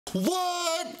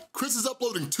What? Chris is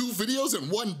uploading 2 videos in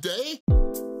one day?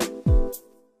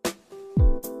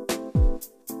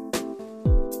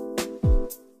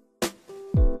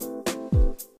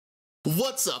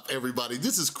 What's up, everybody?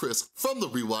 This is Chris from The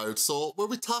Rewired Soul, where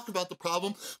we talk about the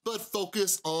problem, but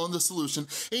focus on the solution.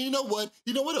 And you know what?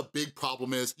 You know what a big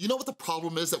problem is? You know what the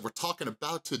problem is that we're talking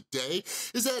about today?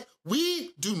 Is that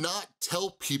we do not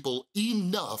tell people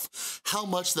enough how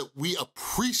much that we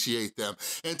appreciate them.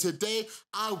 And today,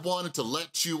 I wanted to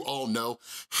let you all know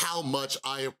how much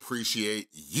I appreciate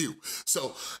you.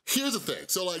 So here's the thing.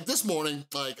 So like this morning,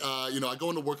 I go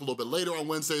into work a little bit later on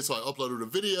Wednesday, so I uploaded a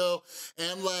video,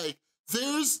 and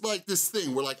there's like this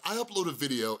thing where I upload a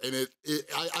video and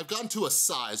I've gotten to a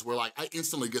size where I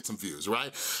instantly get some views,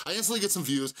 right? I instantly get some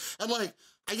views and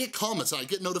I get comments and I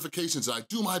get notifications and I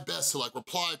do my best to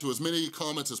reply to as many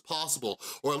comments as possible,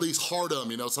 or at least heart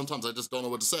them, sometimes I just don't know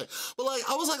what to say. But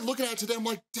I was looking at it today, I'm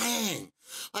like, dang,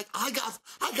 I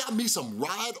got me some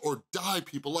ride or die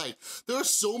people. There are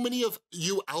so many of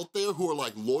you out there who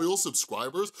are loyal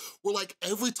subscribers where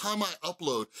every time I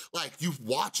upload, you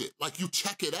watch it, you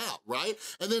check it out, right?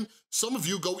 And then some of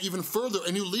you go even further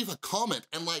and you leave a comment,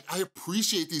 and I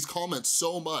appreciate these comments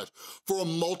so much for a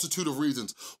multitude of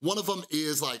reasons. One of them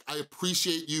is I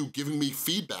appreciate you giving me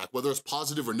feedback, whether it's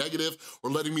positive or negative,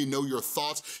 or letting me know your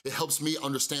thoughts. It helps me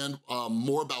understand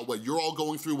more about what you're all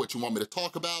going through, what you want me to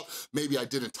talk about. Maybe I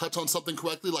didn't touch on something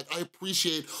correctly. I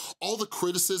appreciate all the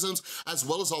criticisms as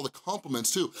well as all the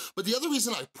compliments too. But the other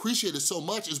reason I appreciate it so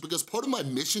much is because part of my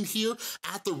mission here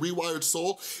at The Rewired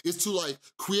Soul is to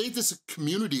create this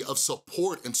community of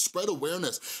support and spread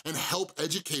awareness and help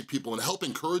educate people and help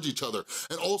encourage each other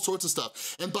and all sorts of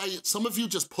stuff. And by some of you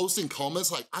just posting comments,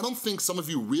 I don't think some of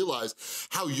you realize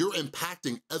how you're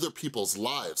impacting other people's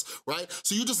lives, right?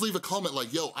 So you just leave a comment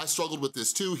yo, I struggled with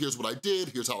this too, here's what I did,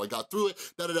 here's how I got through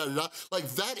it, da-da-da-da-da.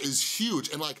 That is huge,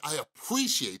 and I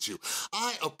appreciate you.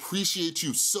 I appreciate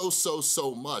you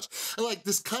so much. And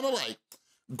this kind of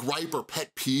gripe or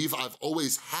pet peeve I've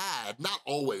always had, not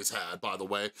always had, by the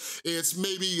way, it's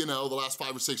maybe, the last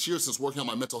 5 or 6 years since working on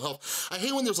my mental health. I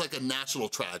hate when there's a national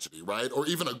tragedy, right? Or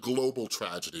even a global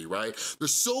tragedy, right?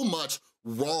 There's so much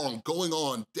wrong going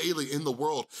on daily in the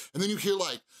world, and then you hear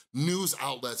news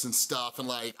outlets and stuff,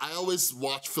 and I always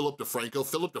watch Philip DeFranco.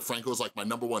 Philip DeFranco is my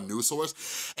 #1 news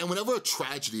source, and whenever a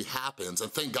tragedy happens,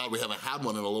 and thank God we haven't had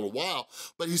one in a little while,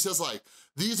 but he says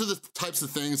these are the types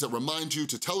of things that remind you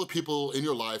to tell the people in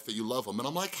your life that you love them. And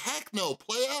I'm like, heck no,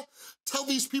 playa. Tell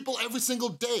these people every single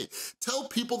day. Tell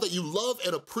people that you love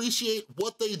and appreciate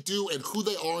what they do and who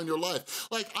they are in your life.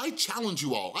 I challenge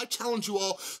you all. I challenge you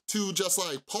all to just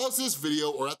pause this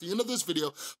video, or at the end of this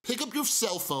video, pick up your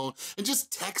cell phone and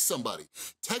just text somebody.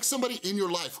 Text somebody in your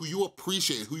life who you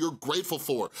appreciate, who you're grateful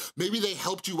for. Maybe they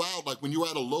helped you out when you were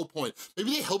at a low point.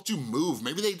 Maybe they helped you move.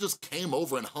 Maybe they just came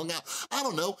over and hung out. I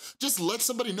don't know. Just let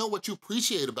somebody know what you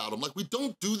appreciate about them. We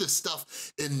don't do this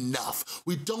stuff enough.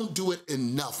 We don't do it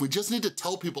enough. We just need to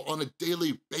tell people on a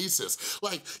daily basis.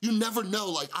 You never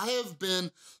know. I have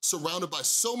been surrounded by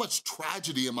so much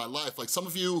tragedy in my life. Some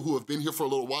of you who have been here for a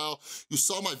little while, you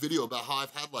saw my video about how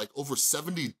I've had over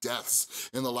 70 deaths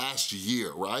in the last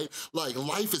year, right?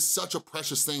 Life is such a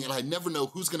precious thing, and I never know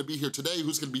who's gonna be here today,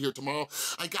 who's gonna be here tomorrow.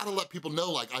 I gotta let people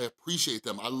know I appreciate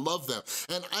them, I love them.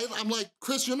 And I'm like,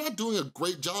 Chris, you're not doing a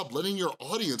great job letting your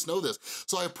audience know this.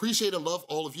 So I appreciate and love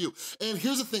all of you. And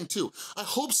here's the thing too, I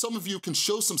hope some of you can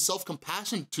show some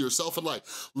self-compassion to yourself and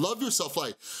love yourself.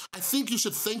 I think you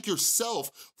should thank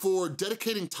yourself for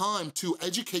dedicating time to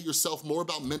educate yourself more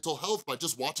about mental health by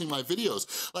just watching my videos.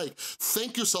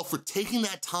 Thank yourself for taking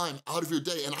that time out of your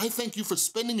day, and I thank you for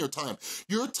spending your time.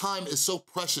 Your time is so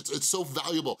precious, it's so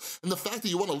valuable, and the fact that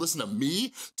you wanna listen to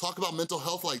me talk about mental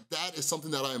health that is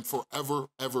something that I am forever,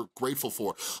 ever grateful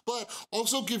for. But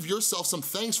also give yourself some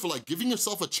thanks for giving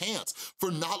yourself a chance,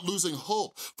 for not losing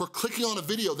hope, for clicking on a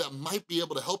video that might be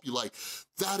able to help you.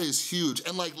 That is huge.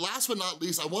 And last but not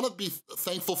least, I wanna be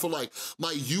thankful for my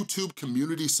YouTube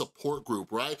community support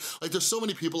group, right? There's so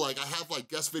many people, I have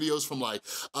guest videos from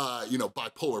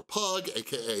Bipolar Pug,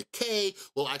 AKA K,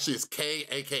 well actually it's K,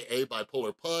 AKA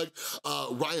Bipolar Pug,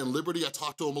 Ryan Liberty, I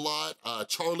talk to him a lot,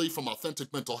 Charlie from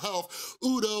Authentic Mental Health,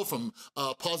 Udo from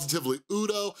Positively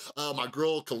Udo, my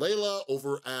girl Kalela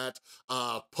over at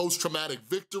Post-Traumatic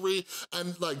Victory,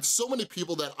 and so many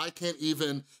people that I can't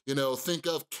even, think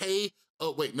of.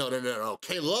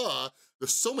 Kayla,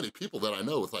 there's so many people that I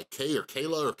know with like Kay or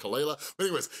Kayla or Kalela. But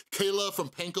anyways, Kayla from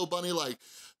Panko Bunny, like,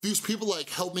 these people like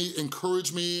help me,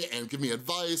 encourage me, and give me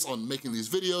advice on making these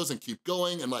videos and keep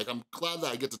going, and like, I'm glad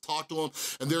that I get to talk to them,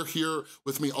 and they're here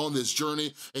with me on this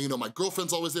journey, and you know, my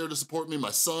girlfriend's always there to support me,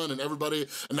 my son, and everybody,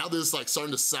 and now this is like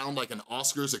starting to sound like an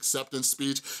Oscars acceptance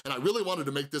speech, and I really wanted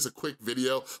to make this a quick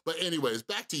video, but anyways,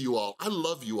 back to you all. I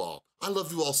love you all. I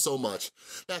love you all so much.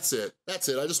 That's it. I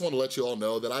just wanna let you all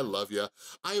know that I love you.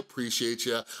 I appreciate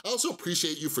you. I also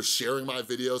appreciate you for sharing my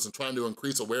videos and trying to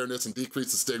increase awareness and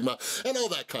decrease the stigma and all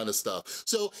that kind of stuff.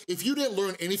 So if you didn't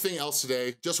learn anything else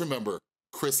today, just remember,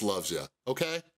 Chris loves you, okay?